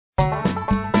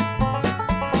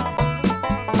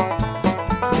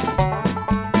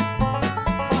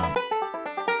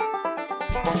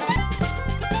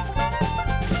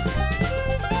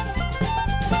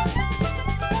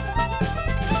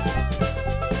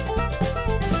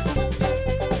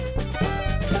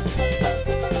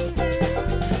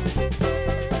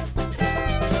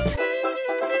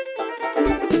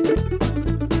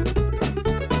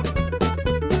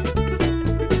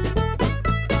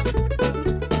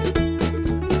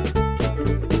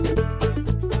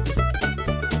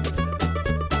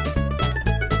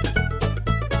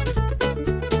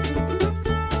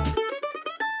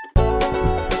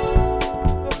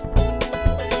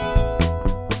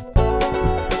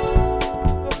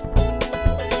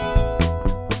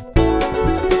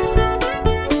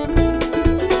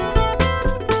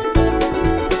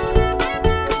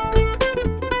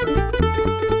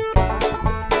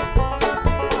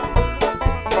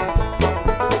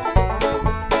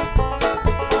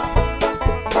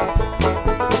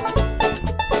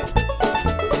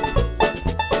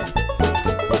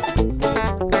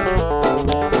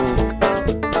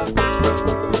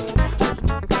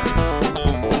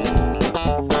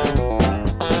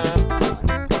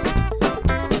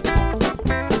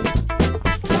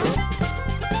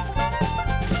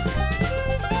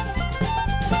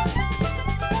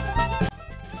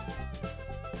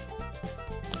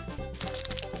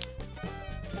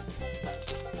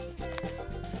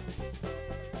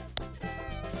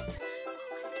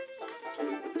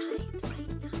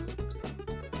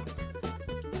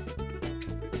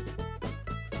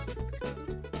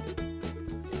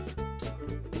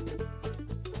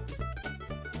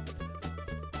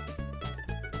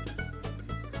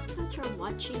you're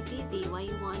watching TV, why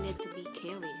you wanted to be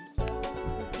carried? You're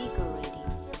big already.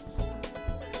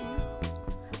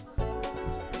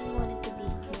 You wanted to be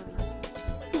carried.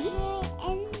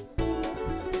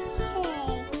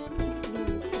 He's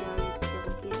being carried,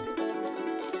 Philippine.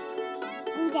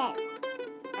 Then,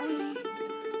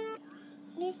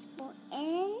 Miss Bo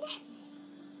and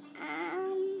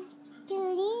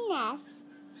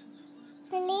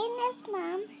Pelina's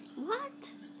mom. What?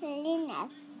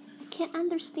 Pelina's. I can't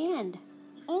understand.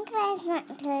 English, not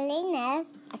Pelina's.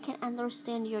 I can't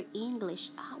understand your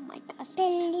English. Oh my gosh.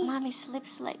 Pelina's. Mommy's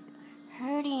lips like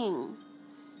hurting.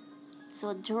 It's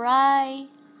so dry.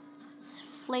 It's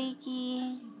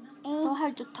flaky. It's so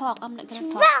hard to talk. I'm not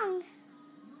gonna talk.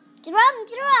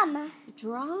 Drum.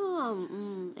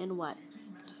 Drum. And what?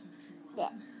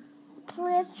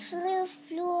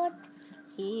 Flute.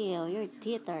 Ew, your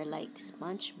teeth are like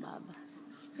SpongeBob.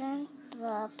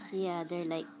 SpongeBob. Yeah, they're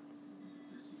like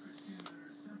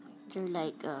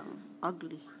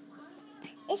ugly.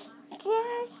 It's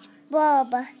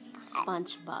SpongeBob.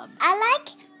 SpongeBob. I like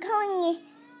calling it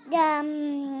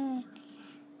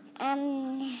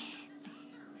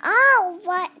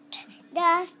what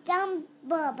the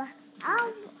SpongeBob.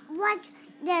 I'll watch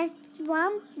the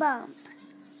SpongeBob.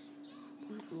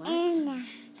 What? And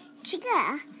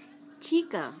Chica.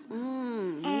 Chica.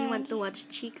 You want to watch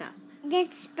Chica? The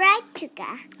Sprite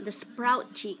Chica. The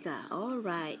Sprout Chica. All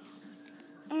right.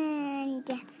 And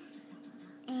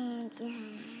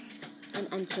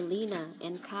Angelina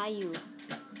and Caillou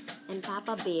and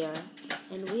Papa Bear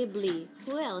and Wibbly.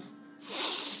 Who else?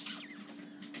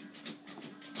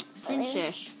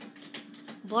 Princess.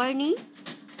 Barney?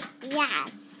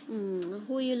 yes.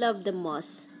 Who you love the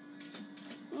most?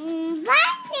 Barney.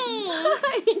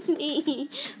 Barney.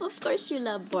 Of course you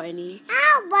love Barney.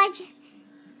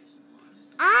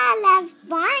 I love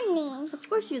Barney. Of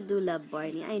course you do love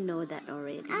Barney. I know that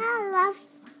already. I love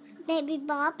Baby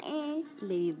Bob and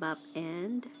Baby Bop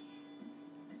and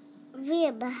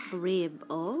Rib. Rib.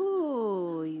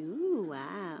 Oh, you.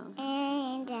 Wow.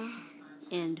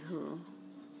 And who?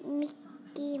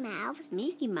 Mickey Mouse.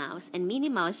 Mickey Mouse. And Minnie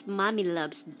Mouse. Mommy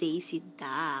loves Daisy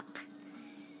Duck.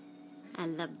 I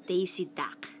love Daisy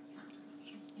Duck.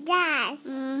 Yes.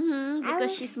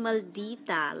 Because she's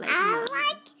maldita. Like I Mom.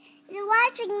 like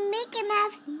watching Mickey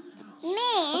Mouse.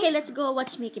 Me. Okay, let's go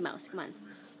watch Mickey Mouse. Come on.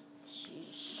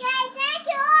 Okay, thank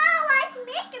you all. Watch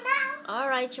Mickey Mouse. All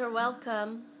right, you're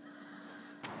welcome.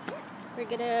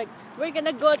 We're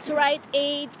gonna go to Rite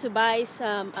Aid to buy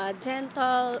some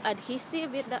dental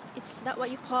adhesive. It's that what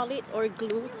you call it, or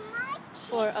glue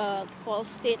for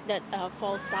false teeth that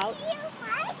falls out.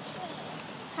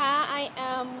 Ha, I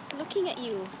am looking at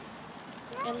you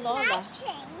and Lola.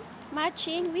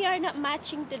 Matching? We are not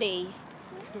matching today.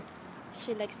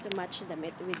 She likes to match the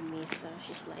mit with me, so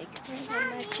she's like, we're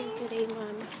not matching today,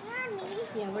 Mom.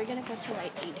 Yeah, we're gonna go to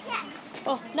Rite Aid.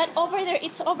 Oh, not over there.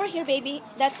 It's over here, baby.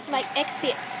 That's like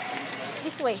exit.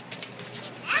 This way.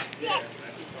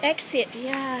 Exit.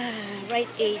 Yeah,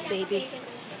 Rite Aid, baby.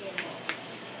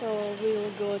 So we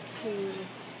will go to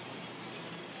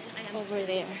over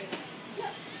there.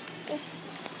 Oh,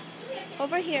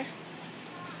 over here.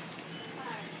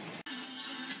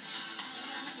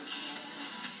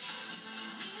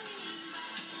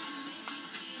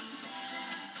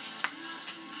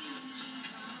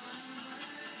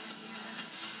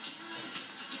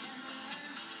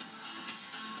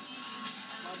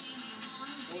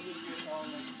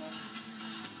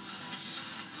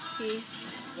 See?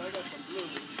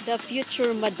 The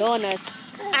future Madonnas.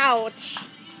 Ouch!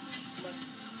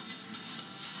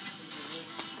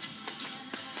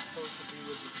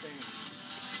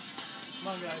 Come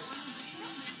on, guys.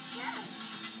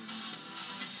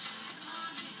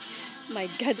 My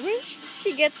God, where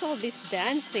she gets all this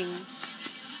dancing?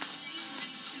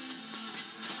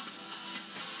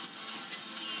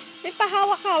 May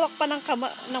pahawak-hawak pa ng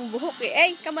buhok eh.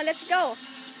 Hey, come on, let's go!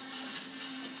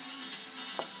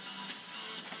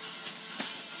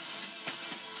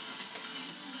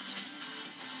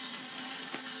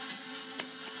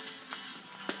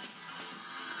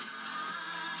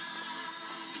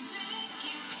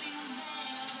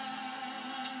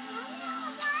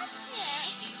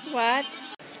 What?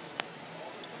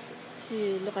 To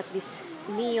look at this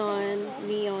neon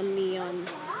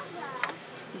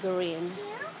green.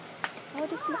 Oh,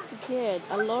 this looks good.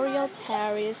 A L'Oreal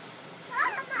Paris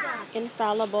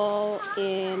Infallible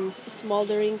in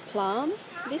Smoldering Plum.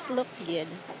 This looks good.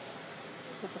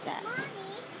 Look at that.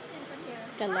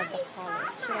 I love the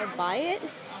color. Should I buy it?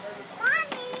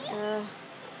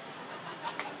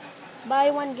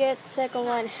 Buy one, get second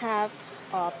one half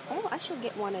off. Oh, I should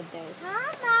get one of those.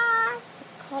 Mama.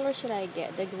 color should I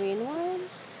get? The green one?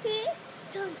 See?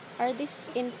 Are these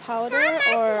in powder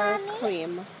Thomas, or Mommy.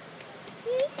 cream?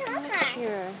 See, I'm not Thomas.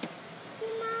 sure.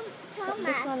 See, Mom, But Thomas.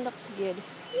 this one looks good.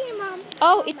 See, Mom.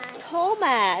 Oh, it's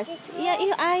Thomas.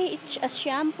 It's It's a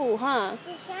shampoo, huh?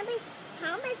 The shampoo is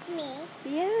Thomas me.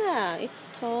 Yeah, it's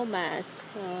Thomas.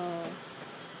 Oh.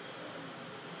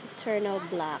 Eternal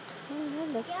black. Oh,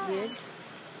 that looks good.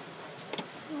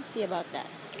 We'll see about that.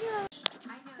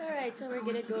 Alright, so we're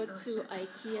gonna go to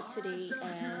IKEA today,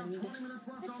 and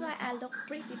that's why I look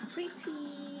pretty.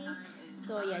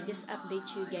 So yeah, just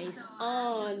update you guys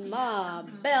on my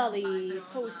belly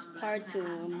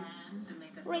postpartum.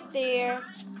 Right there.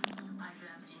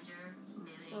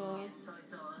 So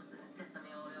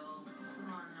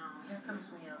Here comes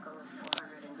Miyako with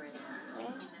 400 ingredients. yeah.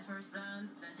 In the first round,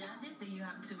 the judges say you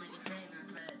have too many flavors,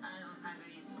 but I don't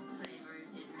agree. Flavor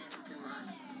is never too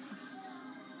much.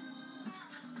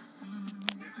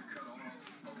 You have to cut off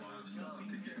a lot of stuff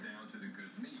to get down to the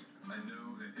good meat. I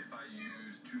know that if I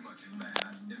use too much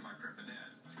fat in my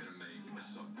crepinet, it's going to make a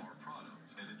subpar product,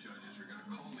 and the judges are going to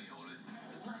call me on it.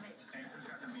 Love it. Andrew's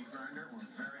got the meat grinder. We're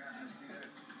very happy to see it.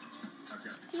 I've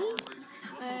got the See? garlic,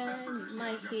 And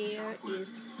my hair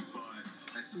is but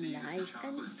I see that the nice and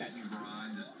chocolate sexy. didn't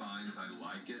grind as fine as I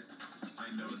like it.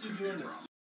 I know it's going to be a problem.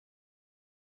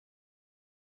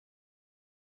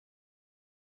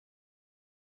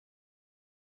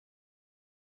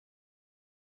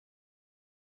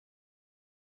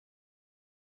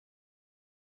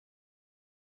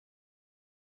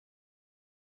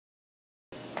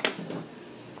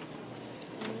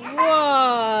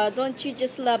 Wow, don't you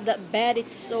just love that bed?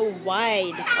 It's so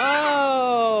wide.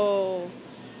 Oh.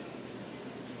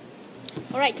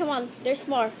 Alright, come on. There's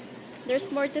more.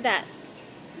 There's more to that.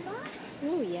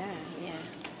 Oh, yeah.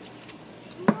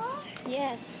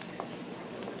 Yes.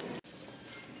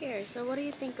 Here, so what do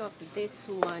you think of this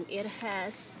one? It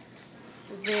has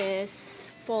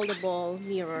this foldable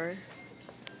mirror.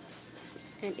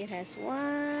 And it has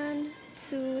 1,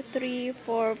 2, 3,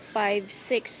 4, 5,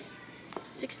 6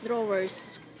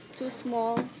 drawers, 2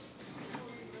 small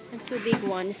and 2 big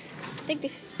ones. I think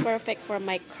this is perfect for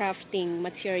my crafting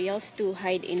materials to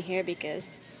hide in here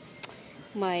because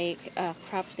my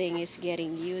crafting is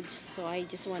getting huge, so I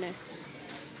just want to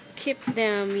keep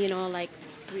them, you know, like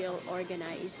real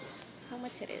organized. How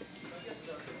much it is?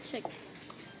 Check.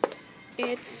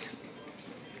 It's,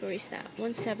 where is that?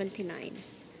 179.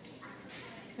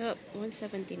 Oh,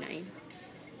 179.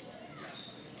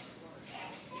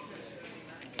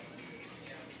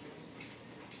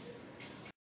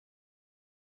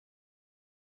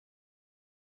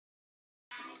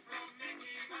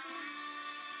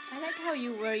 I like how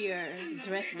you wear your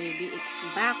dress, baby. It's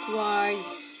backwards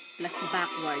plus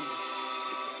backwards.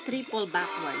 It's triple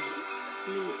backwards. I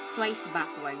mean, twice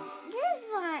backwards. This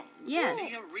one. Yes.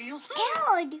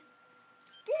 Good.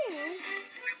 This.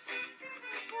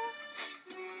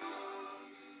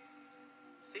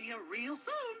 See you real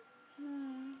soon.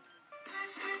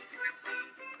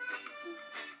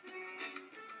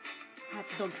 Hot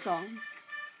dog song.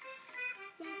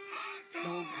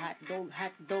 Dog, hot dog,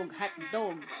 hot dog, hot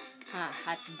dog. Ha,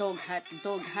 hot dog, hot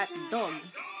dog, hot dog.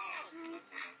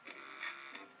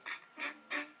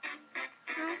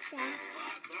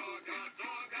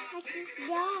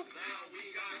 Dog.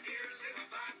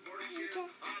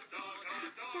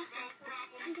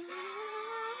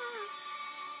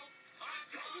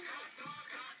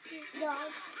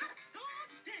 Dog.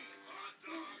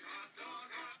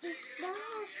 It's dog.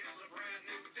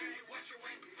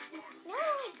 No,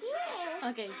 it is.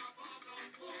 Okay.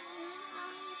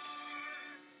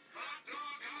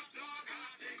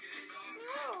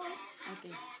 No.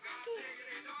 Okay.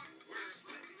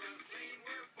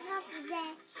 Not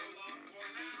today.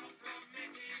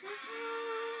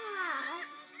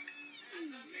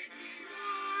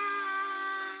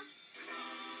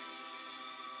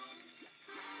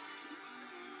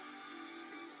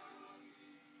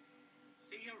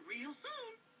 See you real soon.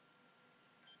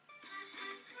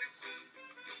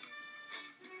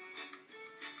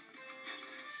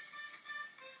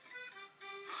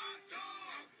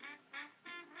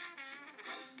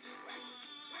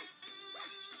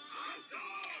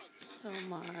 So,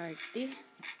 Marty.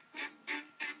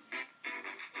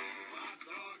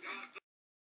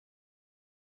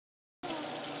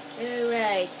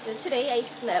 Alright, so today I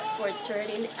slept for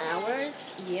 13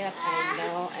 hours. Yep, I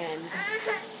know, and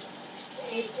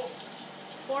it's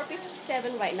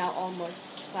 4:57 right now,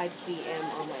 almost 5 p.m.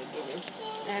 Oh my goodness.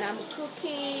 And I'm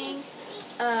cooking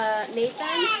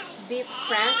Nathan's beef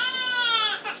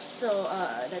franks. So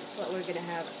that's what we're gonna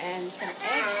have, and some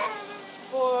eggs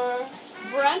for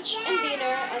brunch and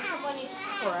dinner, and someone is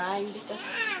crying because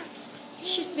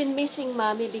she's been missing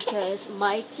mommy because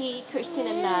Mikey, Kristen,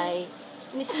 and I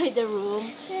inside the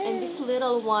room, and this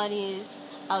little one is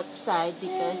outside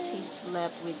because he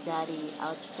slept with daddy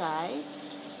outside.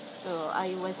 So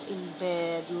I was in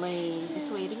bed laying,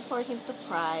 just waiting for him to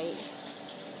cry.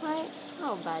 Right?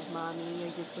 How bad, mommy?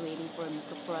 You're just waiting for me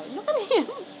to cry. Look at him.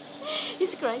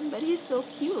 He's crying, but he's so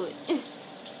cute.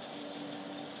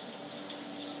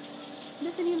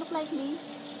 Doesn't he look like me?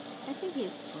 I think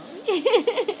he's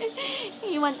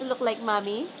You want to look like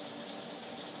mommy?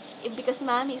 Because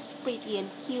mommy is pretty and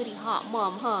cutie, hot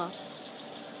mom, huh?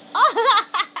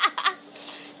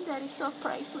 That is so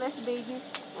priceless, baby.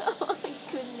 Oh my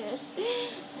goodness.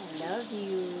 I love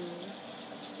you.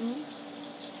 Hmm?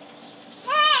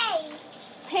 Hey!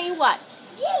 Hey, what?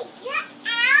 You get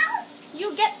out!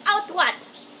 You get out what?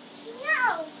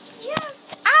 No! You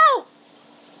Ow!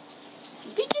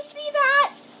 Did you see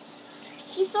that?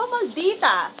 She's so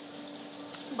maldita.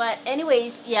 But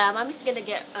anyways, yeah, mommy's gonna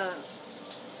get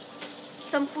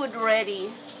some food ready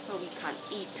so we can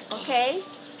eat, okay?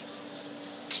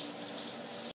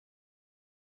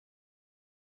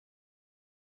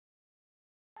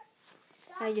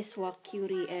 I just walk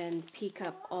Cutie and pick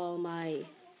up all my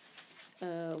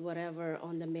whatever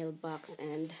on the mailbox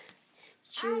and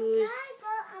choose.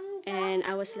 And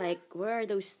I was like, where are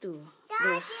those two?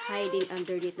 They're hiding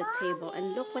underneath the table.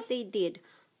 And look what they did.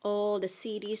 All the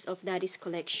CDs of Daddy's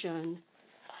collection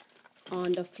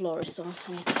on the floor. So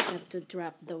I have to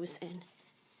drop those and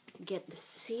get the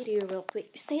CD real quick.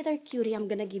 Stay there, Cutie. I'm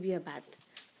gonna give you a bath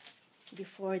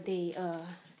before they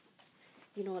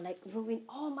you know, like ruin.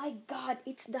 Oh my god,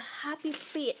 it's the Happy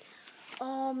Feet.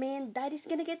 Oh man, Daddy's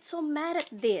gonna get so mad at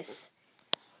this.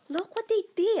 Look what they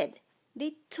did.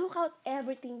 They took out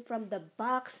everything from the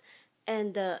box,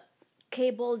 and the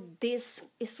cable disc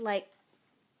is like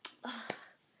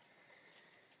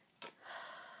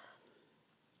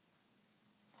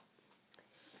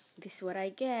this is what I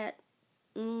get.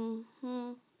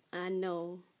 I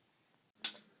know.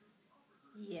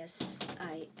 Yes,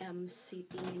 I am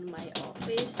sitting in my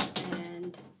office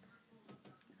and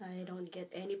I don't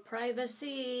get any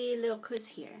privacy. Look who's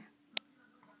here.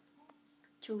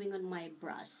 Chewing on my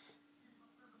brush.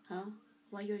 Huh?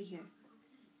 Why you're here?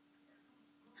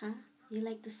 Huh? You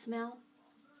like to smell?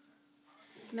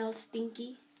 Smell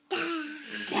stinky?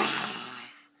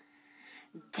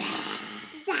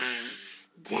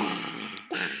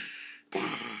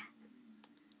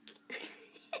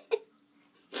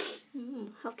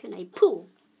 How can I poo?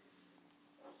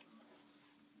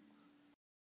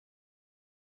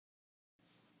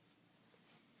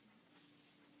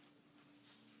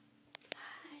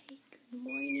 Hi, good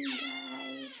morning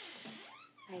guys.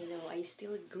 I know I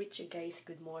still greet you guys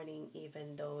good morning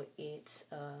even though it's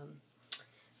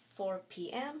 4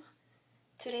 p.m.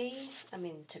 Today,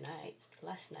 tonight,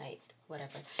 last night,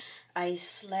 whatever. I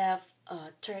slept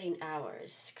 13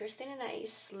 hours. Kristen and I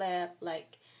slept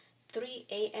like 3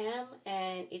 a.m.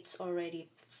 and it's already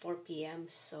 4 p.m.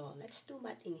 So let's do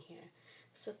math in here.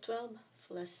 So 12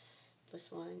 plus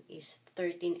 1 is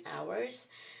 13 hours.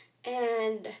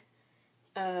 And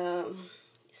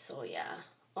so yeah.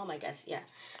 Oh my gosh, yeah.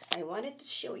 I wanted to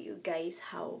show you guys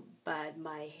how bad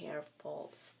my hair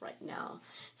falls right now.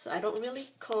 So I don't really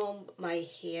comb my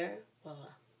hair. Well,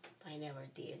 I never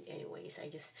did anyways. I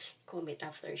just comb it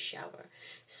after a shower.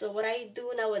 So what I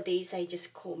do nowadays, I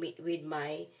just comb it with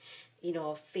my,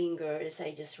 fingers.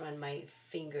 I just run my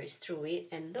fingers through it.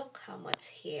 And look how much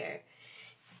hair,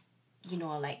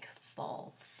 like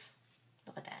falls.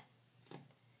 Look at that.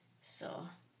 So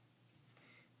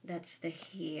that's the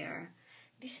hair.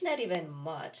 This is not even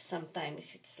much.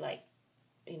 Sometimes it's like,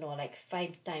 like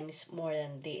 5 times more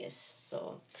than this.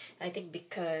 So I think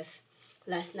because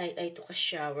last night I took a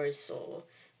shower, so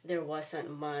there wasn't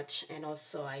much, and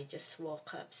also I just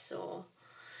woke up. So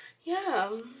yeah,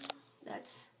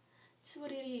 that's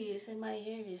what it is. And my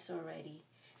hair is already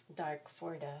dark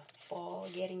for the fall,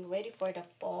 getting ready for the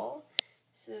fall.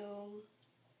 So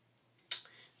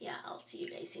yeah, I'll see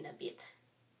you guys in a bit.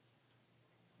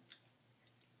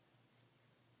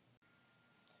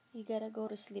 You gotta go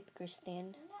to sleep,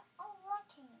 Kristen. I'm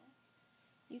watching.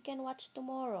 You can watch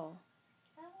tomorrow.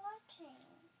 I'm watching.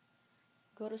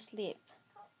 Go to sleep.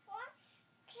 I'm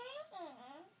watching.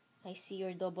 I see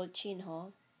your double chin,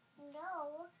 huh?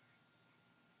 No.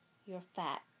 You're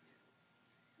fat.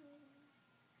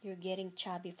 You're getting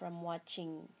chubby from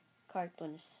watching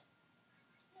cartoons.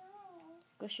 No.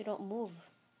 Because you don't move.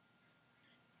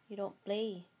 You don't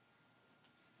play.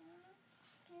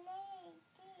 Play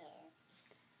this.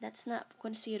 That's not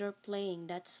considered playing.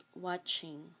 That's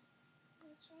watching.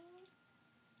 Watching.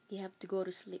 You have to go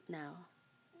to sleep now.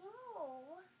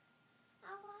 No.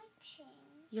 I'm watching.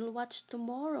 You'll watch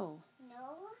tomorrow.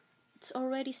 No. It's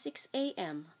already 6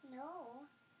 a.m. No.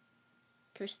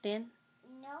 Kirsten?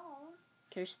 No.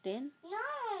 Kirsten?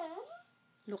 No.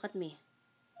 Look at me.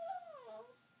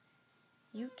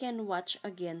 You can watch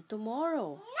again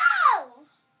tomorrow. No.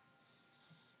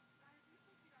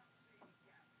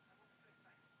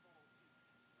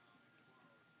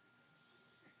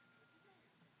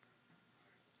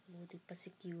 Buti pa si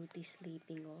Cutie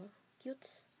sleeping, oh.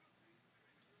 Cutes.